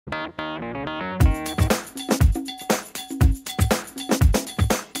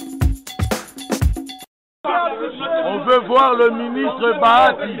On veut voir le ministre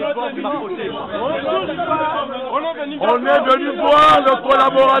Bahati. On est venu voir le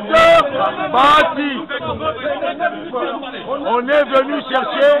collaborateur Bahati. On est venu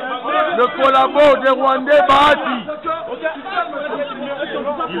chercher le collabo des Rwandais Bahati.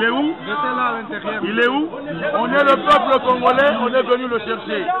 Il est où? Il est où? On est le peuple congolais, on est venu le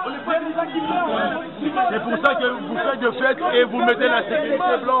chercher. C'est pour ça que vous faites de fête et vous mettez la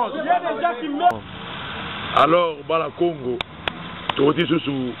sécurité blanche. Alors, bala Congo, tu dis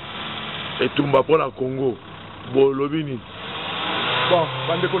sous et tumba pour la Congo, bolobini. Bon,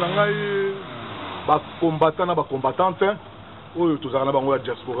 bandeko nangai, ba combattant na ba combattante, oyo tozala na bango ya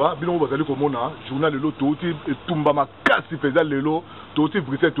diaspora, bino bazali komona journal lelo toti et tumba makasi peza lelo, toti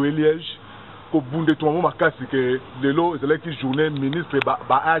Bruxelles to Liege, ko bunde tumba makasi ke lelo ezalaki journée ministre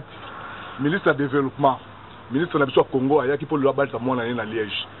Bahati, ministre de développement, ministre na biso Congo ayaki pour le balsa mona na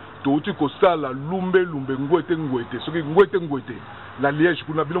Liege. Toti ko sala lumbe ngwete soki ngwete na Liege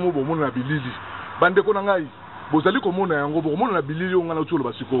kuna bino mo bomona na bilili bandeko na ngai bozali komona yango bomona na bilili onga na tsholo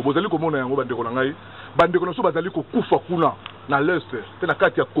basiko bozali komona yango bandeko na ngai bandeko na so bazali ko kufa kuna na l'est te na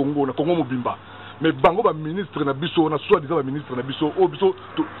kati ya Congo na Congo mobimba mais bango ba ministre na biso na soit disant ba ministre na biso o biso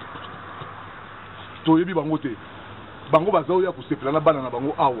to yebi bango te bango bazao ya kusepela na bana na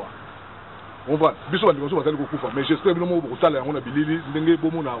bango awa. On va, biso bandeko so bazali ko kufa mais j'espère bino mo ko sala yango na bilili ndenge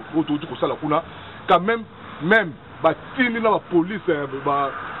bomona o to ko sala kuna quand même ba tini na ba police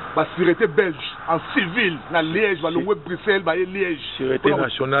ba sécurité belge en civil na Liège ba le web Bruxelles ba Liège sécurité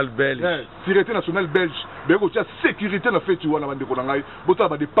nationale belge sécurité nationale belge be ko tia sécurité na feti wana bandeko na ngai botala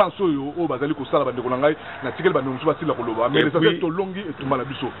ba dépense oyo o bazali ko sala bandeko na ngai na tikel bandeko so basila ko loba mais ça fait to longi et tout mala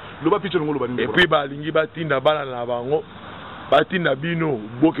biso loba pitche ngolo bandeko et puis ba lingi ba tinda bana na bango batina bino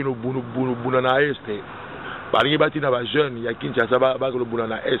boki no bunu na este balingi batina ba jeune ya Kinshasa ba ko buna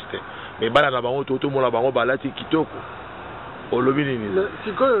na este mais bana na bango toto mona bango balati kitoko olobi nini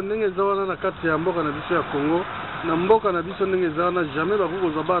sikoyo ndenge zawana na kati ya mboka na biso ya Congo na mboka na biso ndenge zawana jamais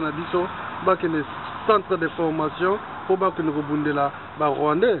bakuko za na biso bakene centre de formation pour bakene ko bundela ba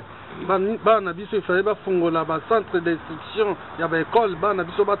Rwandais bana biso ifale bafungola ba centre d'instruction ya ba école bana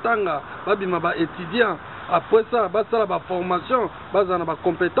biso batanga babima ba étudiants. Après ça, basala ba formation, basana ba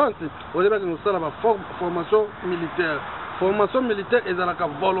compétence, on débaka nous sala ba formation militaire. Formation militaire et la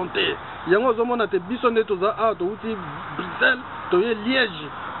volonté. Yango zomona te biso netoza a to uti Bruxelles, to Liège,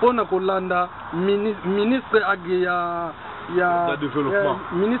 pona kolanda ministre agia ya développement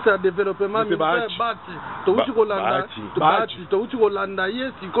ministre de développement Bahati to uti kolanda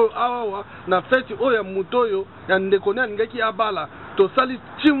ye siko awa na feti oya mutoyo ya ndekona ngeki abala to sali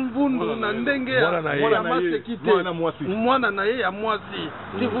chimvundu na ndenge ya masekite mwana na ye ya mwasi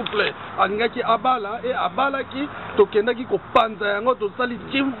s'il vous plaît angaki abala e abala ki to kendaki ko panza yango to sali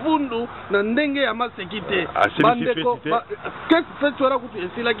chimvundu na ndenge ya masekite bandeko qu'est-ce que tu as kuti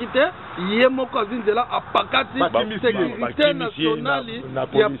esila kite ye moko azinzela apakati sécurité nationale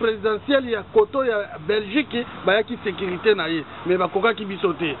ya présidentielle ya koto ya Belgique bayaki sécurité na ye mais bakokaki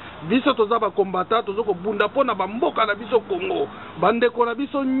biso te biso toza ba combattant tozo ko bunda pona ba mboka na biso Congo bandeko na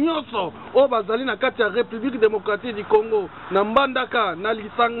biso nyoso o bazali na kati ya République démocratique du Congo na Mbandaka na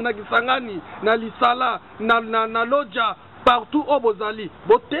Kisangani na Lisala na Loja partout au Bozali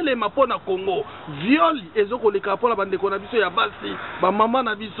botelema pona Congo viol ezoko leka pona bandeko na biso ya basi ba mama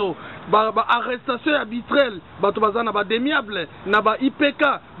na biso ba arrestation arbitraire bato bazana ba demiable na ba IPK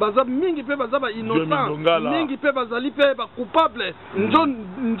baza mingi pe baza ba innocent mingi pe bazali pe ba coupable nzom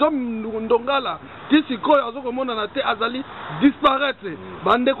ndongala tisi koyo azoko mona na te azali disparaître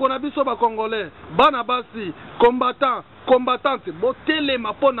bandeko na biso ba congolais bana basi combattante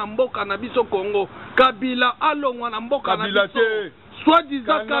botelema pona mboka na biso Congo Kabila alongwa na mboka na biso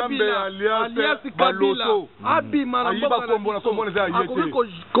soi-disant Kabila alias Kabila abima na mboka na biso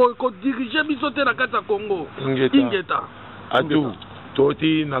ko diriger biso te na kati ya Congo ingeta atu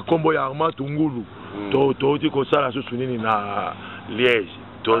toti na kombo ya Armand Tungulu toti ko sala susu nini na Liège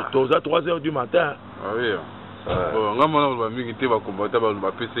toza 3h du matin. Ah oui. Bon, on va mingi te ba combattre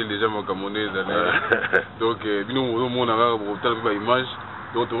ba PC les gens camerounais donc bino mo na ga ko tala ba image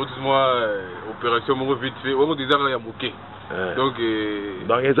donc tout moi opération mo vite fait on déjà ya moké donc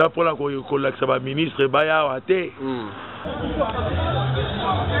eza pour la ko laksa ba ministre baya wate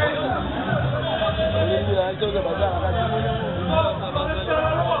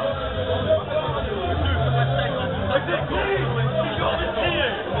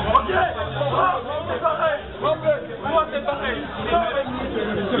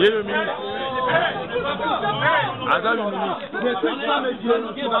Il est le ministre. Adam le ministre.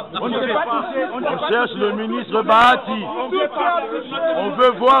 On cherche le ministre Bahati. On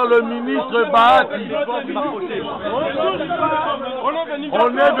veut voir le ministre Bahati.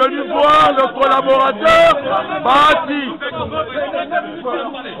 On est venu voir le collaborateur Bahati.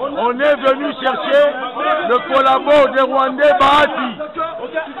 On est venu chercher le collabo des Rwandais Bahati.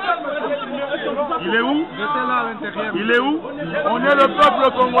 Il est où? Il est où? On est le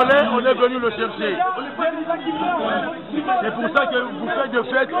peuple congolais, on est venu le chercher. C'est pour ça que vous faites de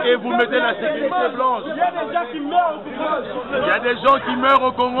fête et vous mettez la sécurité blanche. Il y a des gens qui meurent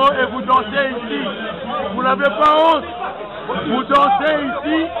au Congo et vous dansez ici. Vous n'avez pas honte. Vous dansez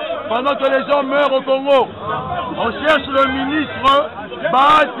ici pendant que les gens meurent au Congo. On cherche le ministre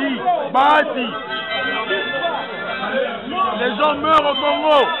Bahati. Bahati. Les gens meurent au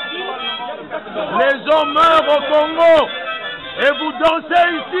Congo. Les gens meurent au Congo. Et vous dansez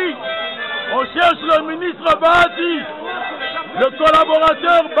ici. On cherche le ministre Bahati. Le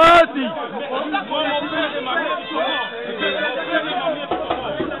collaborateur Bahati.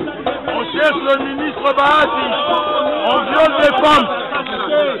 On cherche le ministre Bahati. On viole des femmes.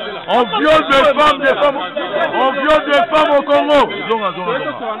 On viole des femmes, On viole des femmes au Congo.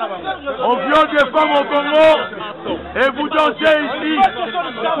 On viole des femmes au Congo. Et vous dansez ici.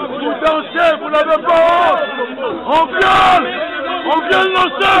 Vous dansez, vous n'avez pas honte. On viole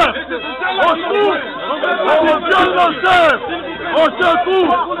nos sœurs. On secoue. On viole nos sœurs. On secoue.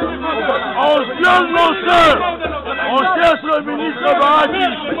 On viole nos sœurs. On cherche le ministre Bahati.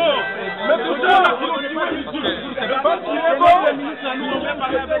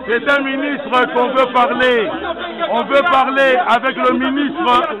 C'est un ministre qu'on veut parler. On veut parler avec le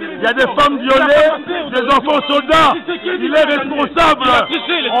ministre. Il y a des femmes violées, des enfants soldats. Il est responsable.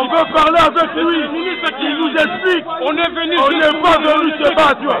 On veut parler avec lui. Il nous explique. On n'est pas venu se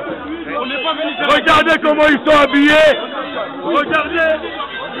battre. Regardez comment ils sont habillés. Regardez.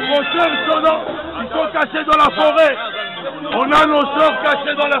 Vos soeurs sont là. Ils sont cachés dans la forêt. On a nos soeurs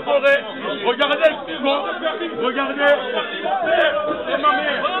cachées dans la forêt. Regardez, regardez. C'est ma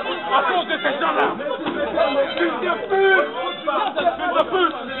mère. À cause de ces gens-là.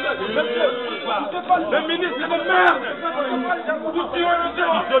 Le ministre de merde.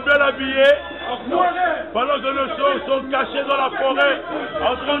 Ils sont bien habillés. Pendant que nos soeurs sont cachées dans la forêt,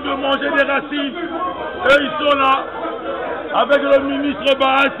 en train de manger des racines. Eux, ils sont là. Avec le ministre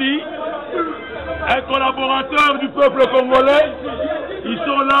Bahati. Un collaborateur du peuple congolais, ils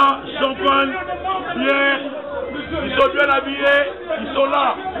sont là, champagne, bière, ils sont bien habillés, ils sont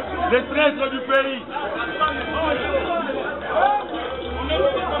là, les traîtres du pays.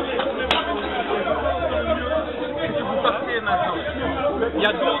 Il y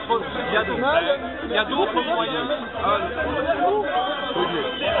a d'autres moyens.